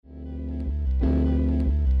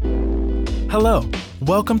Hello,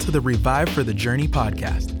 welcome to the Revive for the Journey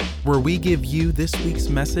podcast, where we give you this week's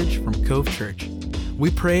message from Cove Church.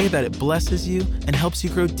 We pray that it blesses you and helps you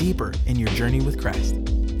grow deeper in your journey with Christ.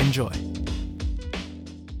 Enjoy.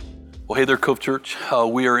 Well, hey there, Cove Church.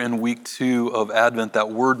 We are in week 2 of Advent. That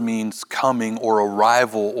word means coming or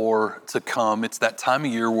arrival or to come. It's that time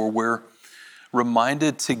of year where we're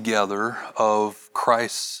reminded together of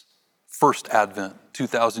Christ's first Advent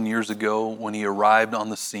 2,000 years ago when he arrived on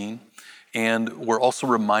the scene. And we're also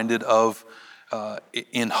reminded of,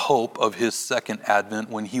 in hope, of his second advent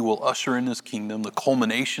when he will usher in his kingdom, the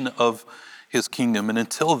culmination of his kingdom. And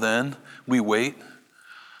until then, we wait,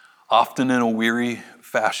 often in a weary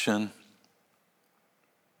fashion.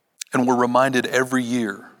 And we're reminded every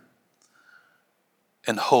year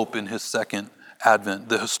and hope in his second advent.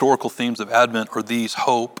 The historical themes of Advent are these: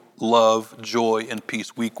 hope, love, joy, and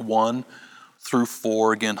peace. Week 1 through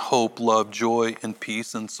 4, again, hope, love, joy, and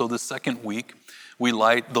peace. And so the second week, we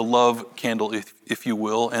light the love candle, if you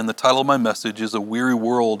will, and the title of my message is A Weary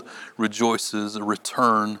World Rejoices, a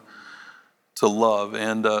Return to Love.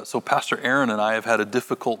 And so Pastor Aaron and I have had a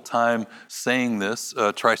difficult time saying this,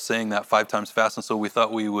 try saying that 5 times fast, and so we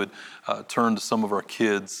thought we would turn to some of our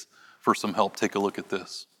kids for some help. Take a look at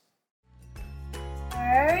this.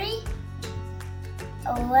 Worry,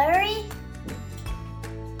 a worry,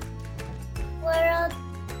 world,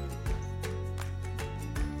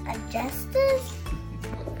 a justice,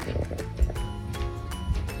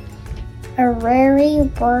 a weary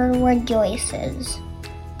world rejoices.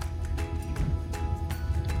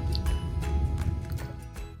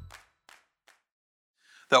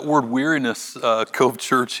 That word weariness, Cove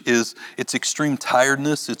Church, it's extreme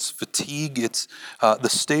tiredness, it's fatigue, it's the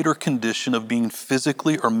state or condition of being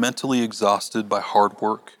physically or mentally exhausted by hard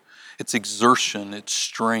work. It's exertion, it's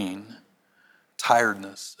strain,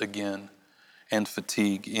 tiredness again, and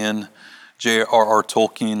fatigue. In J.R.R.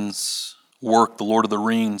 Tolkien's work, The Lord of the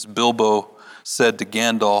Rings, Bilbo said to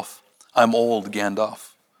Gandalf, "I'm old,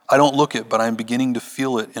 Gandalf. I don't look it, but I'm beginning to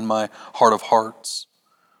feel it in my heart of hearts.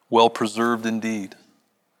 Well preserved indeed.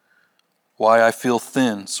 Why, I feel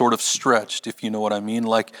thin, sort of stretched, if you know what I mean,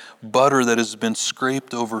 like butter that has been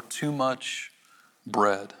scraped over too much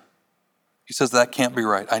bread." He says that can't be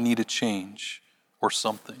right. I need a change or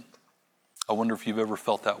something. I wonder if you've ever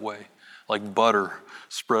felt that way, like butter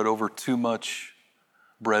spread over too much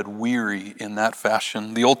bread, weary in that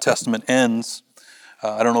fashion. The Old Testament ends,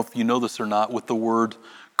 I don't know if you know this or not, with the word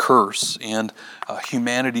curse, and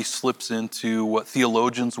humanity slips into what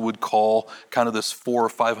theologians would call kind of this 400 or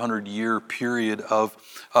 500 year period of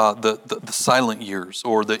the silent years,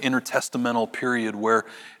 or the intertestamental period, where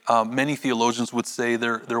many theologians would say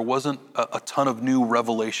there wasn't a ton of new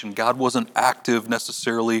revelation. God wasn't active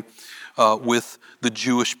necessarily with the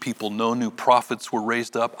Jewish people. No new prophets were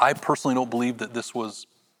raised up. I personally don't believe that this was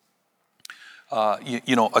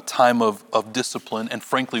a time of discipline. And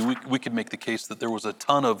frankly, we could make the case that there was a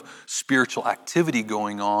ton of spiritual activity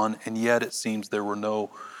going on, and yet it seems there were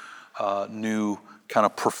no new kind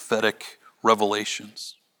of prophetic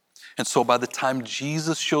revelations. And so by the time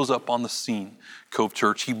Jesus shows up on the scene, Cove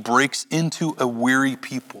Church, he breaks into a weary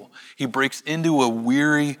people. He breaks into a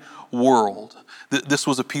weary world. This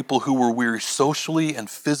was a people who were weary socially and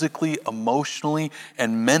physically, emotionally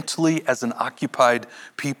and mentally as an occupied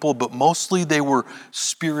people, but mostly they were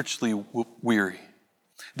spiritually weary.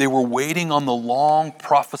 They were waiting on the long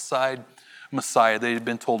prophesied Messiah. They had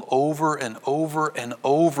been told over and over and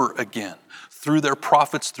over again through their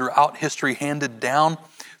prophets throughout history, handed down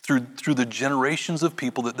through the generations of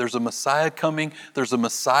people, that there's a Messiah coming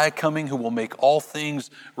who will make all things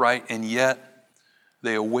right, and yet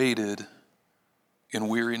they awaited in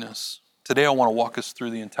weariness. Today I want to walk us through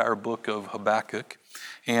the entire book of Habakkuk,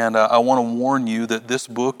 and I want to warn you that this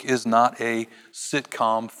book is not a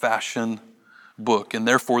sitcom fashion book, and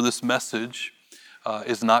therefore this message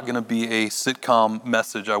is not going to be a sitcom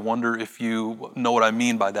message. I wonder if you know what I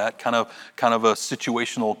mean by that. Kind of a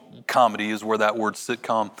situational comedy is where that word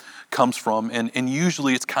sitcom comes from, and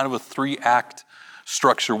usually it's kind of a 3-act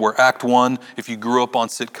structure, where Act 1, if you grew up on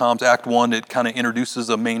sitcoms, Act 1, it kind of introduces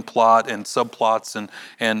a main plot and subplots and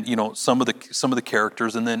some of the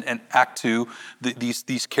characters, and then in Act 2,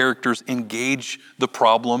 these characters engage the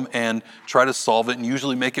problem and try to solve it and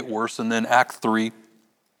usually make it worse, and then Act 3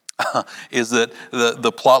 is that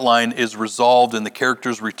the plot line is resolved and the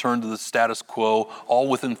characters return to the status quo, all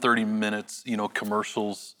within 30 minutes,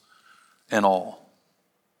 commercials and all.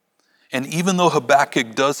 And even though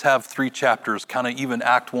Habakkuk does have 3 chapters, kind of even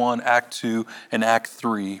Act 1, Act 2, and Act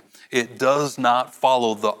 3, it does not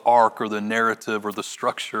follow the arc or the narrative or the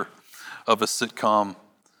structure of a sitcom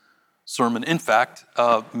sermon. In fact,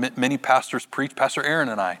 many pastors preach, Pastor Aaron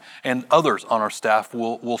and I, and others on our staff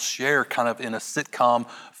will share kind of in a sitcom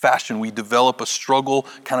fashion. We develop a struggle,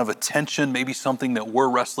 kind of a tension, maybe something that we're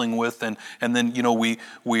wrestling with, and then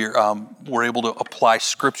we're able to apply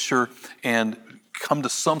Scripture and come to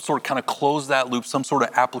some sort of kind of close that loop, some sort of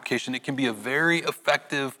application. It can be a very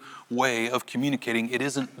effective way of communicating. It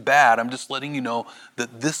isn't bad. I'm just letting you know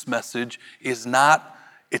that this message is not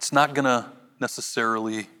going to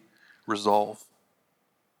necessarily resolve.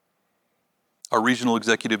 Our regional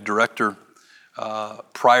executive director,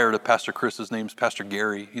 prior to Pastor Chris, his name's Pastor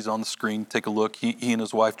Gary. He's on the screen. Take a look. He and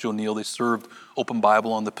his wife, Jo Neal, they served Open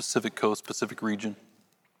Bible on the Pacific Coast, Pacific region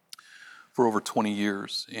for over 20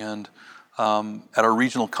 years. And at our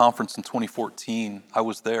regional conference in 2014, I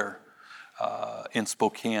was there in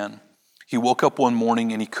Spokane. He woke up one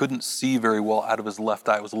morning and he couldn't see very well out of his left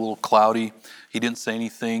eye. It was a little cloudy. He didn't say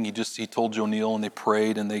anything. He told Jo Neal, and they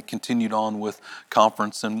prayed, and they continued on with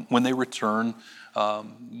conference. And when they returned,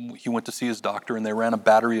 he went to see his doctor, and they ran a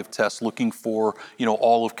battery of tests looking for,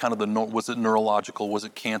 all of kind of was it neurological? Was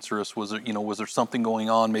it cancerous? Was there something going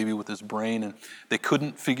on maybe with his brain? And they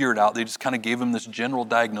couldn't figure it out. They just kind of gave him this general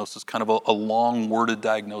diagnosis, kind of a long worded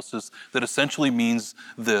diagnosis that essentially means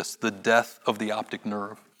this: the death of the optic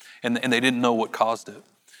nerve. And they didn't know what caused it.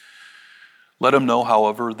 Let him know,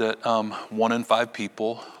 however, that 1 in 5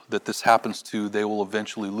 people that this happens to, they will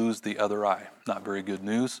eventually lose the other eye. Not very good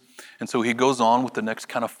news. And so he goes on with the next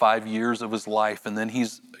kind of 5 years of his life, and then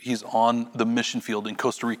he's on the mission field in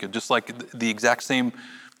Costa Rica, just like the exact same,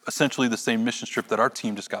 essentially the same mission trip that our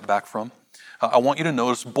team just got back from. I want you to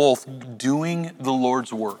notice both doing the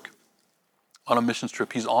Lord's work on a mission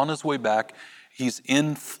trip. He's on his way back. He's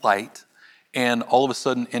in flight. And all of a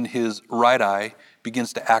sudden, in his right eye,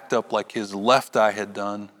 begins to act up like his left eye had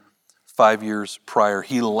done 5 years prior.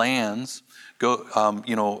 He lands.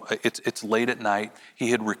 It's late at night.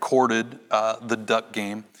 He had recorded the Duck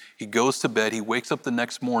game. He goes to bed. He wakes up the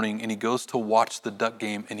next morning, and he goes to watch the Duck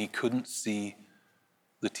game, and he couldn't see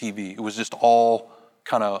the TV. It was just all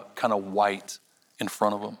kind of white in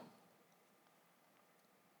front of him.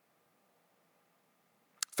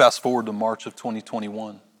 Fast forward to March of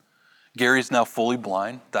 2021. Gary's now fully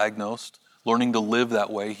blind, diagnosed, learning to live that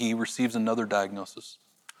way. He receives another diagnosis: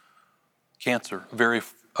 cancer, a very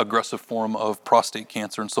aggressive form of prostate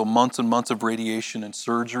cancer. And so months and months of radiation and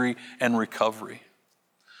surgery and recovery.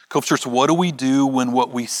 Cove Church, what do we do when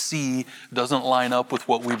what we see doesn't line up with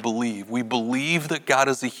what we believe? We believe that God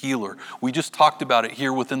is a healer. We just talked about it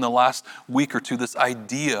here within the last week or two, this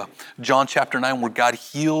idea, John chapter 9, where God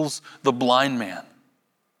heals the blind man.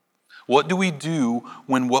 What do we do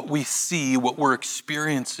when what we see, what we're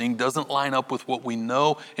experiencing, doesn't line up with what we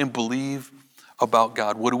know and believe about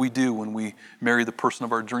God? What do we do when we marry the person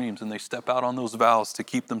of our dreams and they step out on those vows to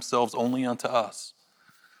keep themselves only unto us,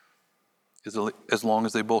 as long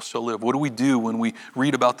as they both shall live? What do we do when we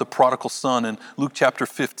read about the prodigal son in Luke chapter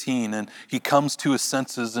 15, and he comes to his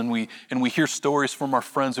senses, and we hear stories from our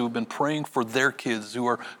friends who have been praying for their kids who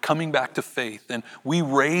are coming back to faith, and we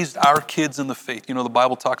raised our kids in the faith. The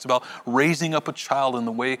Bible talks about raising up a child in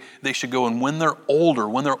the way they should go, and when they're old,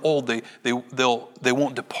 they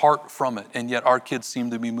won't depart from it. And yet our kids seem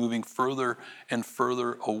to be moving further and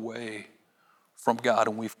further away from God,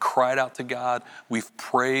 and we've cried out to God, we've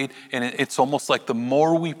prayed, and it's almost like the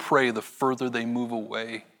more we pray, the further they move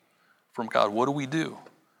away from God. What do we do?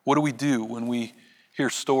 What do we do when we hear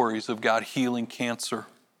stories of God healing cancer,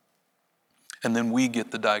 and then we get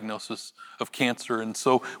the diagnosis of cancer? And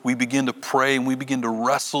so we begin to pray, and we begin to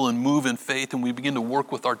wrestle and move in faith, and we begin to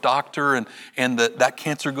work with our doctor, and that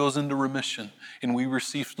cancer goes into remission, and we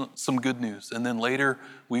receive some good news. And then later,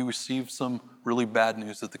 we receive some really bad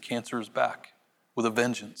news that the cancer is back with a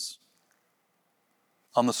vengeance.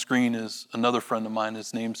 On the screen is another friend of mine.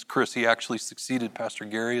 His name's Chris. He actually succeeded Pastor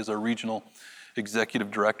Gary as our regional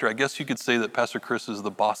executive director. I guess you could say that Pastor Chris is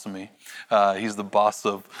the boss of me. He's the boss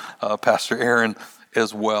of Pastor Aaron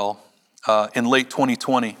as well. In late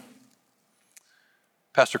 2020,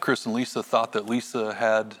 Pastor Chris and Lisa thought that Lisa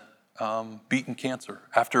had beaten cancer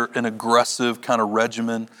after an aggressive kind of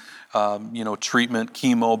regimen, treatment,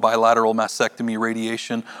 chemo, bilateral mastectomy,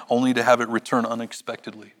 radiation, only to have it return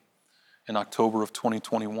unexpectedly in October of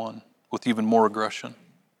 2021 with even more aggression.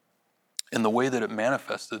 And the way that it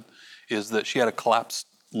manifested is that she had a collapsed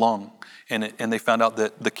lung, and they found out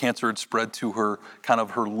that the cancer had spread to her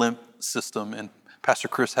lymph system, and Pastor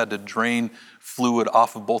Chris had to drain fluid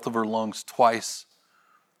off of both of her lungs twice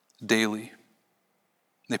daily.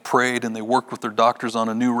 They prayed and they worked with their doctors on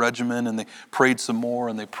a new regimen, and they prayed some more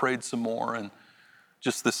and they prayed some more. And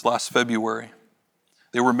just this last February,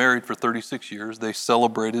 They were married for 36 years. They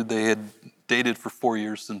had dated for 4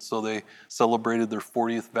 years, and so they celebrated their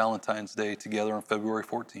 40th Valentine's Day together on February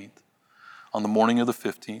 14th. On the morning of the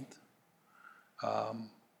 15th,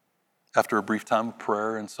 after a brief time of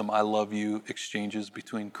prayer and some I love you exchanges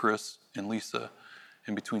between Chris and Lisa,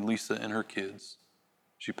 and between Lisa and her kids,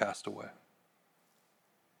 she passed away.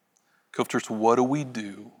 Cove Church, what do we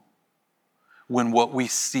do when what we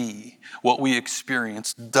see, what we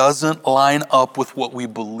experience, doesn't line up with what we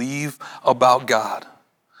believe about God?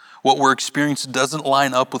 What we're experiencing doesn't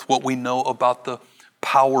line up with what we know about the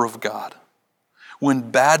power of God.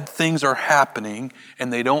 When bad things are happening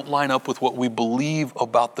and they don't line up with what we believe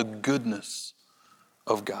about the goodness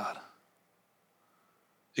of God,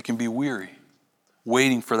 it can be weary,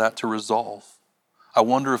 waiting for that to resolve. I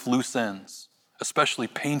wonder if loose ends, especially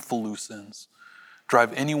painful loose ends,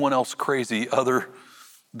 drive anyone else crazy other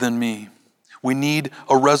than me. We need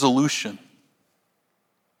a resolution.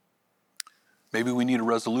 Maybe we need a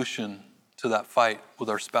resolution to that fight with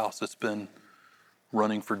our spouse that's been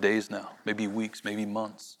running for days now, maybe weeks, maybe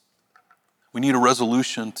months. We need a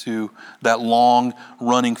resolution to that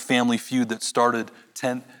long-running family feud that started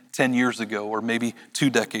 10 years ago or maybe 2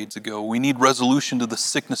 decades ago. We need resolution to the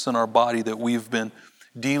sickness in our body that we've been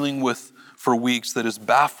dealing with for weeks that has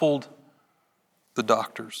baffled the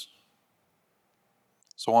doctors.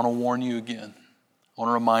 So I want to warn you again. I want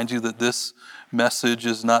to remind you that this message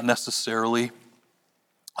is not necessarily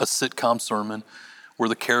a sitcom sermon where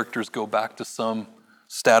the characters go back to some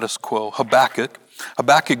status quo.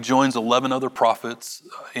 Habakkuk joins 11 other prophets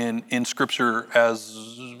in Scripture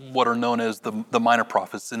as what are known as the minor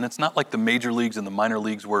prophets. And it's not like the major leagues and the minor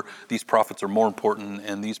leagues where these prophets are more important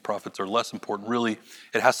and these prophets are less important. Really,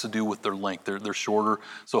 it has to do with their length. They're shorter.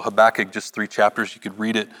 So Habakkuk, just 3 chapters. You could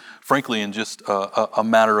read it, frankly, in just a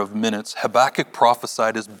matter of minutes. Habakkuk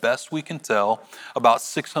prophesied, as best we can tell, about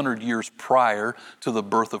 600 years prior to the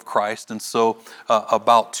birth of Christ. And so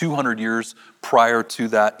about 200 years prior to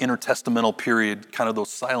that intertestamental period, kind of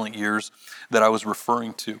those silent years that I was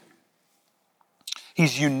referring to.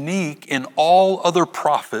 He's unique in all other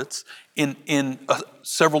prophets in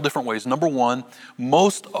several different ways. Number one,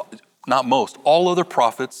 all other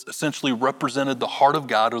prophets essentially represented the heart of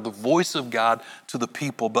God or the voice of God to the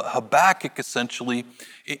people, but Habakkuk essentially,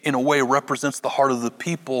 in a way, represents the heart of the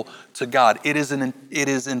people to God. It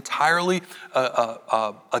is entirely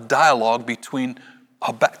a dialogue between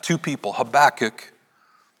 2 people, Habakkuk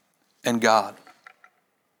and God.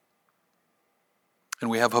 And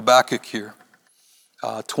we have Habakkuk here,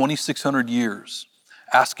 2,600 years,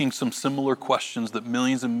 asking some similar questions that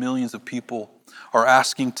millions and millions of people are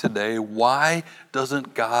asking today. Why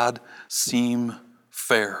doesn't God seem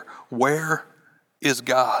fair? Where is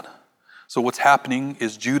God? So what's happening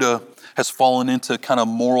is Judah has fallen into kind of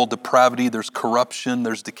moral depravity. There's corruption.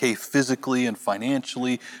 There's decay physically and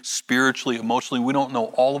financially, spiritually, emotionally. We don't know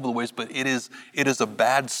all of the ways, but it is a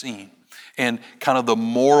bad scene. And kind of the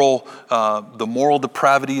moral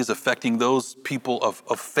depravity is affecting those people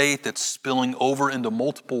of faith. It's spilling over into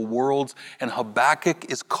multiple worlds. And Habakkuk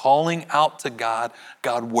is calling out to God,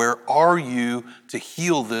 God, where are you to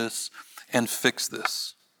heal this and fix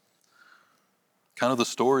this? Kind of the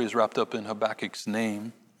story is wrapped up in Habakkuk's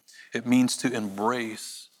name. It means to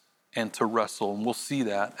embrace and to wrestle. And we'll see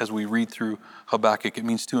that as we read through Habakkuk. It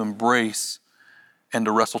means to embrace and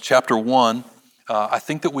to wrestle. Chapter 1, I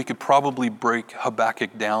think that we could probably break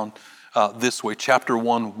Habakkuk down this way. Chapter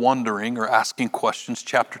 1, wondering or asking questions.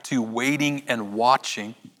 Chapter 2, waiting and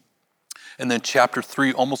watching. And then chapter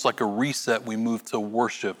 3, almost like a reset, we move to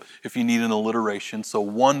worship, if you need an alliteration. So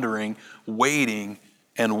wondering, waiting,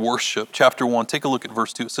 and worship. Chapter 1, take a look at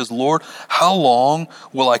verse 2. It says, Lord, how long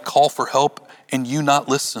will I call for help and you not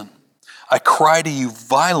listen? I cry to you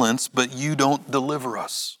violence, but you don't deliver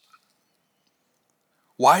us.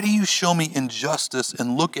 Why do you show me injustice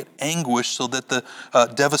and look at anguish so that the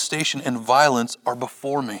devastation and violence are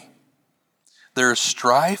before me? There is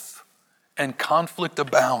strife and conflict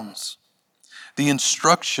abounds. The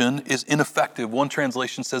instruction is ineffective. One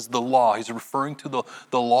translation says the law. He's referring to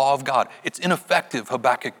the law of God. It's ineffective,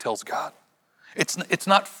 Habakkuk tells God. It's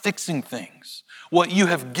not fixing things. What you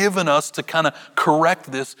have given us to kind of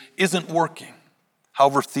correct this isn't working.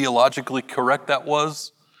 However theologically correct that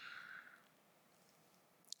was,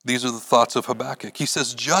 these are the thoughts of Habakkuk. He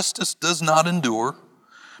says, justice does not endure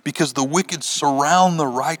because the wicked surround the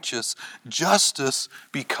righteous. Justice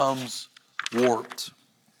becomes warped.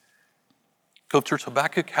 Cove Church,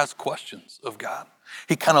 Habakkuk has questions of God.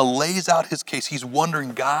 He kind of lays out his case. He's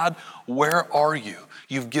wondering, God, where are you?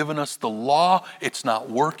 You've given us the law. It's not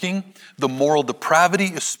working. The moral depravity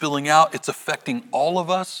is spilling out. It's affecting all of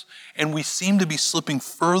us. And we seem to be slipping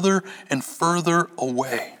further and further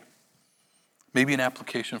away. Maybe an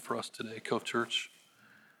application for us today, Cove Church,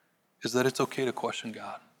 is that it's okay to question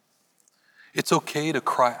God. It's okay to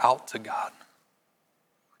cry out to God.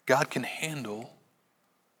 God can handle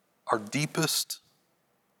our deepest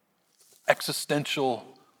existential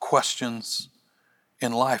questions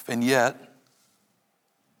in life, and yet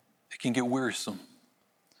it can get wearisome.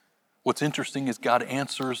 What's interesting is God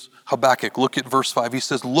answers Habakkuk. Look at verse 5. He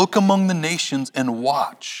says, look among the nations and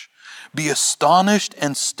watch. Be astonished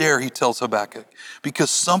and stare, he tells Habakkuk, because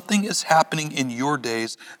something is happening in your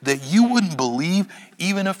days that you wouldn't believe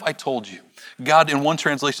even if I told you. God, in one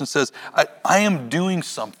translation, says, I am doing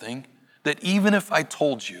something that even if I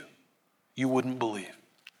told you, you wouldn't believe.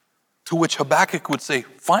 To which Habakkuk would say,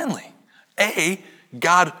 finally, A,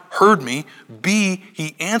 God heard me, B,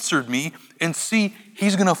 he answered me, and C,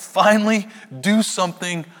 he's going to finally do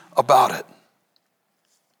something about it.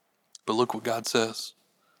 But look what God says.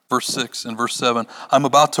 Verse 6 and verse 7, I'm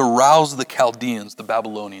about to rouse the Chaldeans, the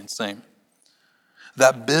Babylonians, saying,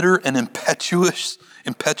 that bitter and impetuous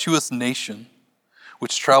nation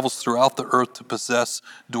which travels throughout the earth to possess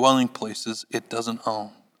dwelling places it doesn't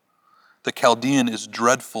own. The Chaldean is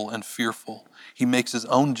dreadful and fearful. He makes his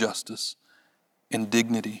own justice and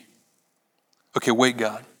dignity. Okay, wait,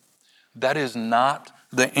 God. That is not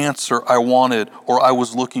the answer I wanted or I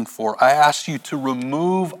was looking for. I asked you to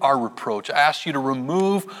remove our reproach. I asked you to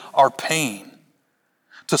remove our pain,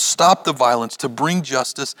 to stop the violence, to bring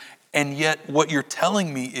justice, and yet what you're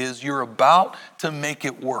telling me is you're about to make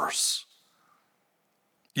it worse.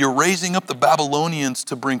 You're raising up the Babylonians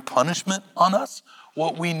to bring punishment on us.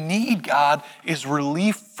 What we need, God, is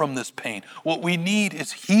relief from this pain. What we need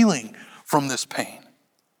is healing from this pain.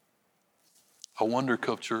 I wonder,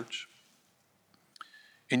 Cove Church,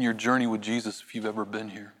 in your journey with Jesus, if you've ever been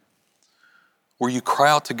here, where you cry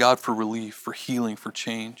out to God for relief, for healing, for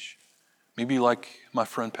change. Maybe like my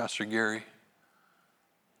friend Pastor Gary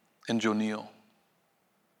and Joe Neal,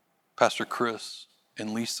 Pastor Chris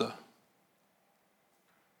and Lisa,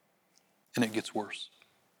 and it gets worse.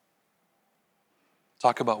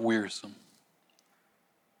 Talk about wearisome.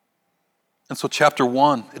 And so chapter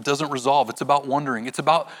 1, it doesn't resolve. It's about wondering. It's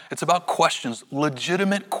about questions,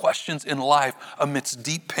 legitimate questions in life amidst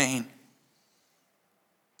deep pain.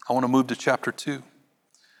 I want to move to chapter 2.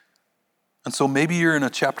 And so maybe you're in a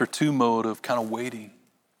chapter 2 mode of kind of waiting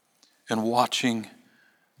and watching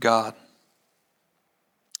God.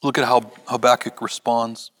 Look at how Habakkuk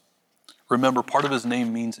responds. Remember, part of his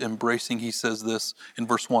name means embracing. He says this in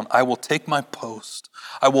verse 1, I will take my post.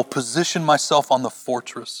 I will position myself on the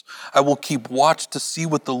fortress. I will keep watch to see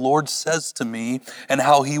what the Lord says to me and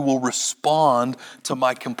how he will respond to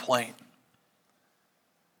my complaint.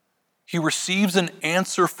 He receives an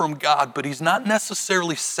answer from God, but he's not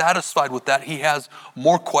necessarily satisfied with that. He has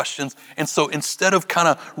more questions. And so instead of kind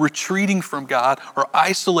of retreating from God or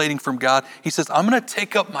isolating from God, he says, I'm going to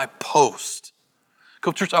take up my post.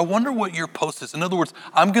 Cove Church, I wonder what your post is. In other words,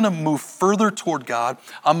 I'm going to move further toward God.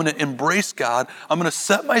 I'm going to embrace God. I'm going to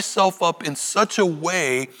set myself up in such a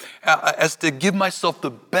way as to give myself the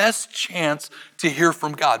best chance to hear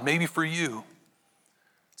from God. Maybe for you,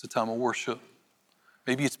 it's a time of worship.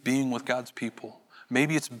 Maybe it's being with God's people.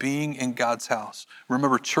 Maybe it's being in God's house.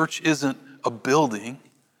 Remember, church isn't a building,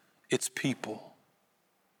 it's people.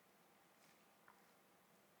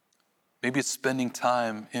 Maybe it's spending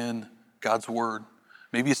time in God's word.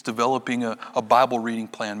 Maybe it's developing a Bible reading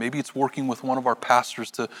plan. Maybe it's working with one of our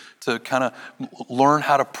pastors to kind of learn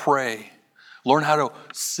how to pray, learn how to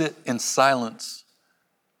sit in silence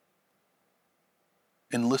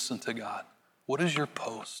and listen to God. What is your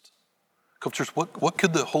post? Cove Church, what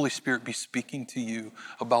could the Holy Spirit be speaking to you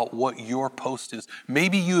about what your post is?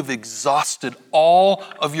 Maybe you have exhausted all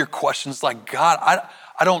of your questions like, God,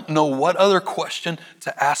 I don't know what other question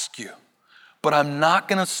to ask you. But I'm not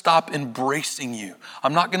going to stop embracing you.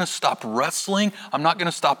 I'm not going to stop wrestling. I'm not going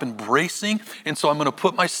to stop embracing. And so I'm going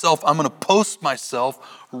to post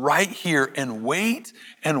myself right here and wait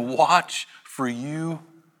and watch for you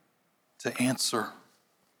to answer.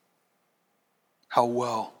 How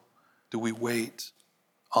well do we wait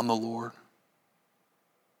on the Lord?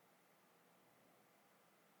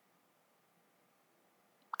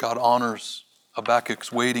 God honors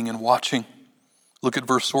Habakkuk's waiting and watching. Look at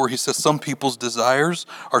verse 4. He says, some people's desires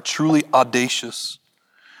are truly audacious.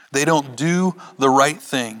 They don't do the right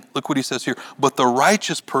thing. Look what he says here. But the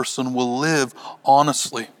righteous person will live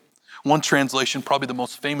honestly. One translation, probably the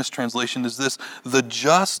most famous translation, is this: the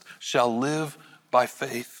just shall live by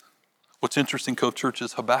faith. What's interesting, Cove Church,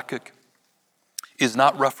 is Habakkuk is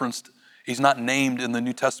not referenced, he's not named in the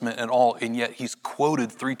New Testament at all, and yet he's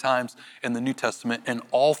quoted 3 times in the New Testament, and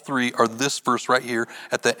all 3 are this verse right here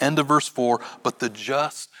at the end of verse 4, but the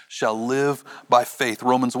just shall live by faith.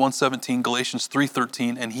 Romans 1:17, Galatians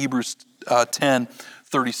 3:13, and Hebrews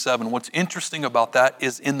 10:37. What's interesting about that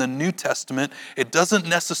is in the New Testament, it doesn't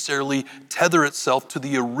necessarily tether itself to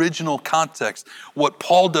the original context. What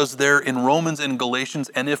Paul does there in Romans and Galatians,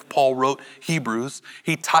 and if Paul wrote Hebrews,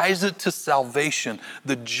 he ties it to salvation.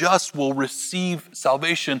 The just will receive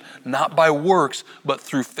salvation not by works, but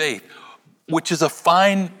through faith, which is a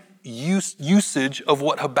fine usage of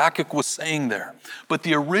what Habakkuk was saying there. But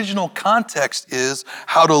the original context is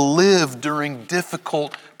how to live during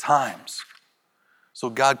difficult times. So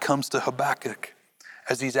God comes to Habakkuk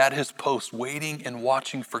as he's at his post, waiting and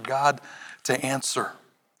watching for God to answer.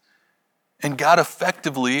 And God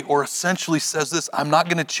effectively or essentially says this: I'm not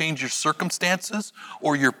going to change your circumstances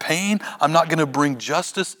or your pain. I'm not going to bring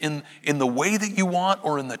justice in the way that you want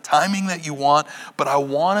or in the timing that you want, but I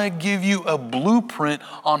want to give you a blueprint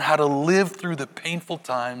on how to live through the painful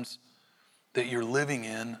times that you're living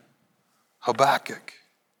in, Habakkuk.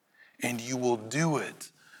 And you will do it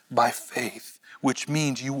by faith, which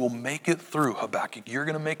means you will make it through, Habakkuk. You're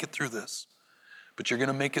going to make it through this, but you're going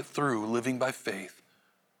to make it through living by faith,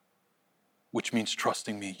 which means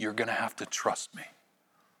trusting me. You're going to have to trust me.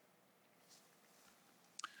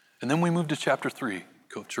 And then we move to chapter 3,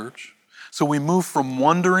 Cove Church. So we move from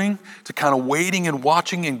wondering to kind of waiting and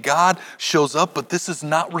watching, and God shows up, but this is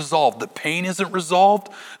not resolved. The pain isn't resolved.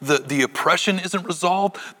 The oppression isn't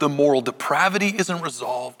resolved. The moral depravity isn't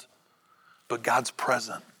resolved, but God's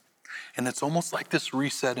present. And it's almost like this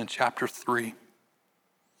reset in chapter 3.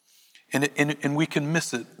 And we can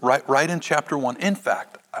miss it right in chapter 1. In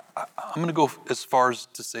fact, I'm going to go as far as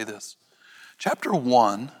to say this. Chapter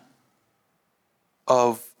 1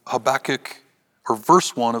 of Habakkuk, or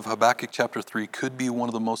verse 1 of Habakkuk chapter 3, could be one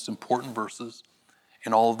of the most important verses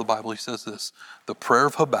in all of the Bible. He says this: the prayer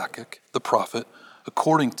of Habakkuk, the prophet,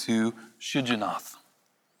 according to Shigionoth.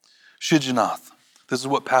 Shigionoth. This is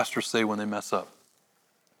what pastors say when they mess up.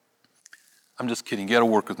 I'm just kidding. You got to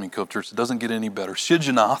work with me, Cove Church. It doesn't get any better.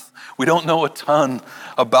 Shigionoth. We don't know a ton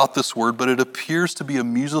about this word, but it appears to be a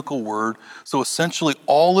musical word. So essentially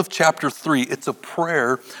all of chapter 3, it's a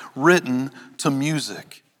prayer written to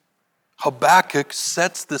music. Habakkuk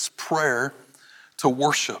sets this prayer to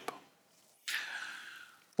worship.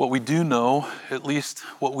 What we do know, at least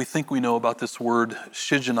what we think we know about this word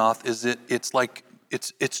Shigionoth, is it's like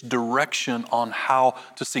it's direction on how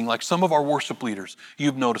to sing. Like some of our worship leaders,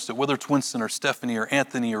 you've noticed it, whether it's Winston or Stephanie or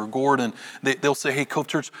Anthony or Gordon, they'll say, hey, Cove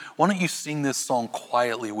Church, why don't you sing this song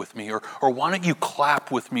quietly with me? Or why don't you clap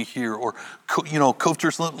with me here? Or, Cove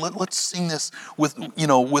Church, let's sing this with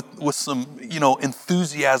some,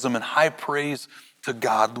 enthusiasm and high praise to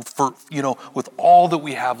God. For, with all that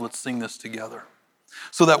we have, let's sing this together.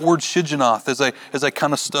 So that word Shigionoth, as I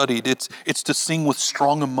kind of studied, it's to sing with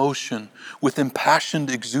strong emotion, with impassioned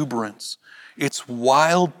exuberance. It's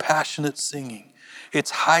wild, passionate singing.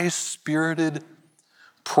 It's high-spirited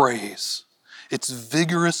praise. It's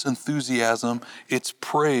vigorous enthusiasm. It's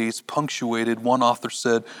praise punctuated, one author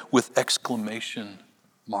said, with exclamation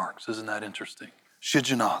marks. Isn't that interesting?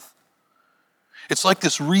 Shigionoth. It's like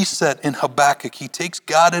this reset in Habakkuk. He takes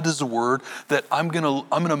God at his word that I'm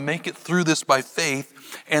gonna make it through this by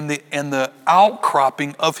faith, and the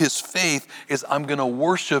outcropping of his faith is I'm gonna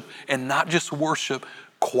worship, and not just worship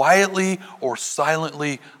quietly or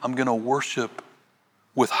silently. I'm gonna worship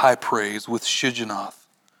with high praise, with Shigionoth.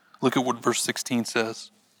 Look at what verse 16 says.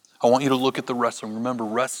 I want you to look at the wrestling. Remember,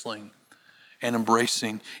 wrestling and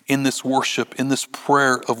embracing in this worship, in this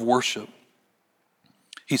prayer of worship.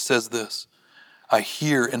 He says this: I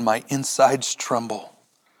hear and my insides tremble.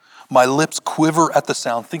 My lips quiver at the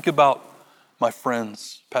sound. Think about my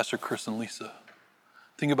friends, Pastor Chris and Lisa.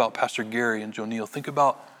 Think about Pastor Gary and Joneel. Think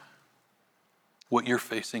about what you're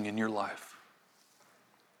facing in your life.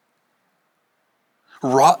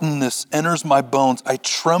 Rottenness enters my bones. I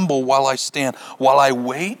tremble while I stand. While I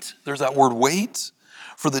wait, there's that word wait,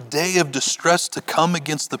 for the day of distress to come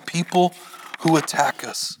against the people who attack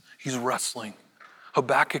us. He's wrestling.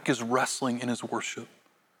 Habakkuk is wrestling in his worship,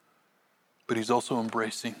 but he's also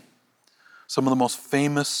embracing. Some of the most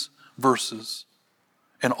famous verses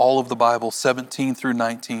in all of the Bible, 17 through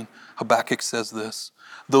 19, Habakkuk says this: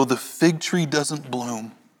 though the fig tree doesn't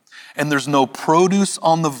bloom and there's no produce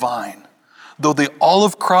on the vine, though the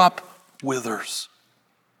olive crop withers,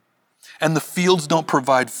 and the fields don't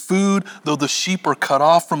provide food, though the sheep are cut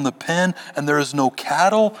off from the pen, and there is no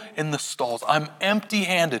cattle in the stalls. I'm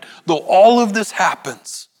empty-handed. Though all of this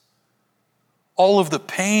happens, all of the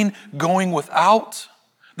pain going without,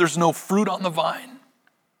 there's no fruit on the vine.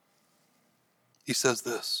 He says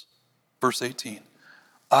this, verse 18,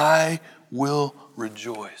 I will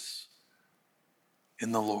rejoice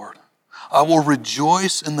in the Lord. I will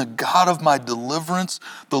rejoice in the God of my deliverance.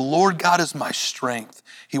 The Lord God is my strength.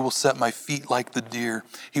 He will set my feet like the deer.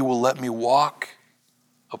 He will let me walk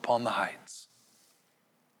upon the heights.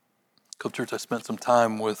 Cove Church, I spent some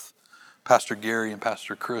time with Pastor Gary and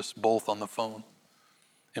Pastor Chris, both on the phone,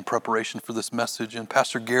 in preparation for this message. And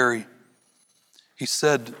Pastor Gary, he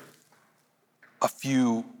said a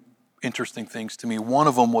few interesting things to me. One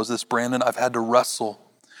of them was this, Brandon, I've had to wrestle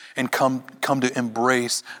and come to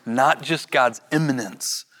embrace not just God's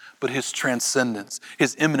immanence, but his transcendence,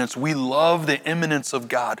 his immanence. We love the immanence of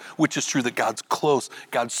God, which is true that God's close.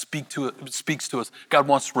 God speaks to us. God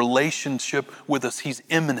wants relationship with us. He's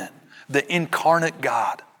immanent, the incarnate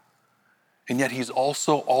God. And yet he's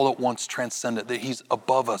also all at once transcendent, that he's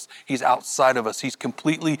above us. He's outside of us. He's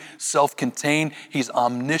completely self-contained. He's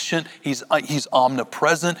omniscient. He's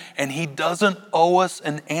omnipresent. And he doesn't owe us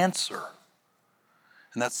an answer.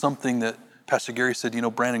 And that's something that Pastor Gary said,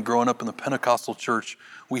 Brandon, growing up in the Pentecostal church,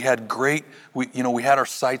 we had our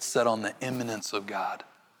sights set on the immanence of God.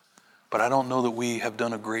 But I don't know that we have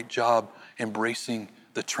done a great job embracing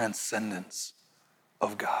the transcendence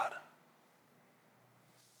of God.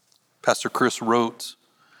 Pastor Chris wrote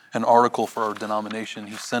an article for our denomination.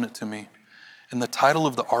 He sent it to me. And the title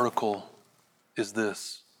of the article is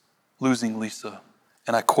this, Losing Lisa.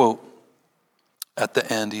 And I quote, at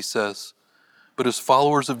the end, he says, but as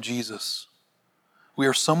followers of Jesus, we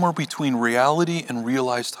are somewhere between reality and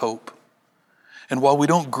realized hope. And while we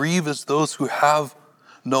don't grieve as those who have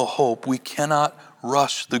no hope, we cannot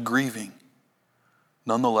rush the grieving.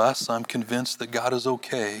 Nonetheless, I'm convinced that God is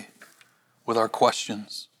okay with our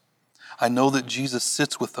questions. I know that Jesus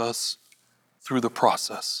sits with us through the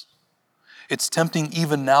process. It's tempting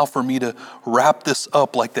even now for me to wrap this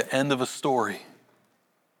up like the end of a story.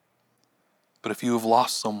 But if you have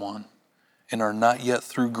lost someone and are not yet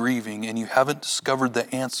through grieving, and you haven't discovered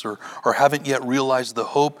the answer or haven't yet realized the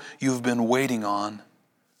hope you've been waiting on,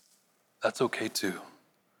 that's okay too.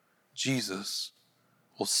 Jesus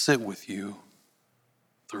will sit with you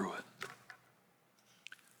through it.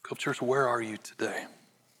 Cove Church, where are you today?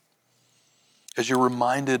 As you're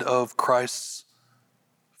reminded of Christ's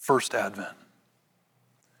first advent,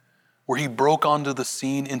 where he broke onto the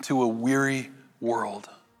scene into a weary world,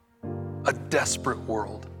 a desperate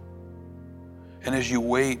world. And as you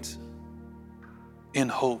wait in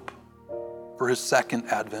hope for his second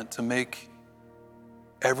advent to make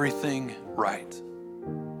everything right,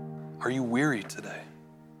 are you weary today?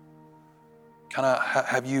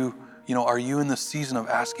 Are you in the season of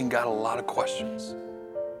asking God a lot of questions?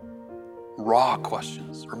 Raw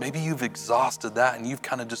questions. Or maybe you've exhausted that and you've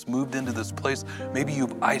kind of just moved into this place. Maybe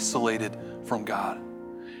you've isolated from God.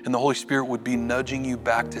 And the Holy Spirit would be nudging you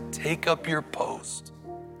back to take up your post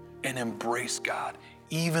and embrace God,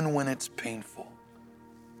 even when it's painful.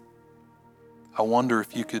 I wonder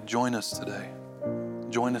if you could join us today.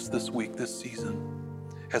 Join us this week, this season.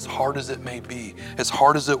 As hard as it may be, as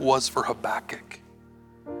hard as it was for Habakkuk,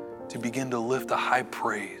 to begin to lift a high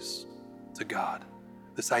praise to God.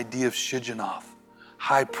 This idea of Shigionoth,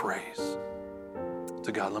 high praise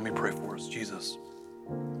to God. Let me pray for us. Jesus,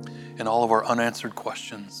 in all of our unanswered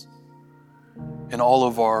questions, in all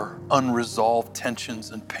of our unresolved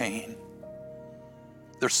tensions and pain,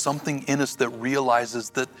 there's something in us that realizes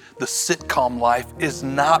that the sitcom life is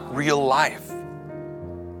not real life.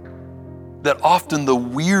 That often the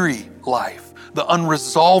weary life, the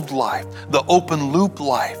unresolved life, the open loop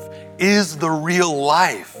life is the real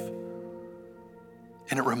life.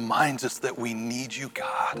 And it reminds us that we need you,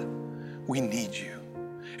 God. We need you.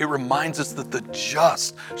 It reminds us that the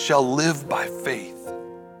just shall live by faith.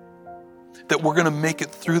 That we're going to make it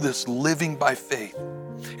through this living by faith.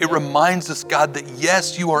 It reminds us, God, that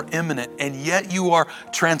yes, you are immanent and yet you are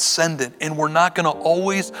transcendent, and we're not going to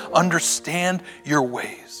always understand your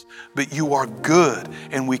ways, but you are good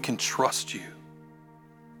and we can trust you.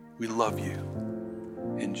 We love you.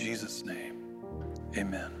 In Jesus' name,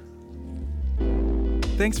 amen.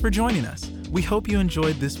 Thanks for joining us. We hope you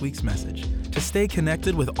enjoyed this week's message. To stay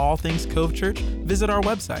connected with all things Cove Church, visit our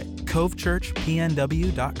website,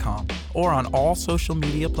 covechurchpnw.com, or on all social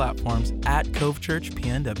media platforms at Cove Church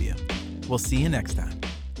PNW. We'll see you next time.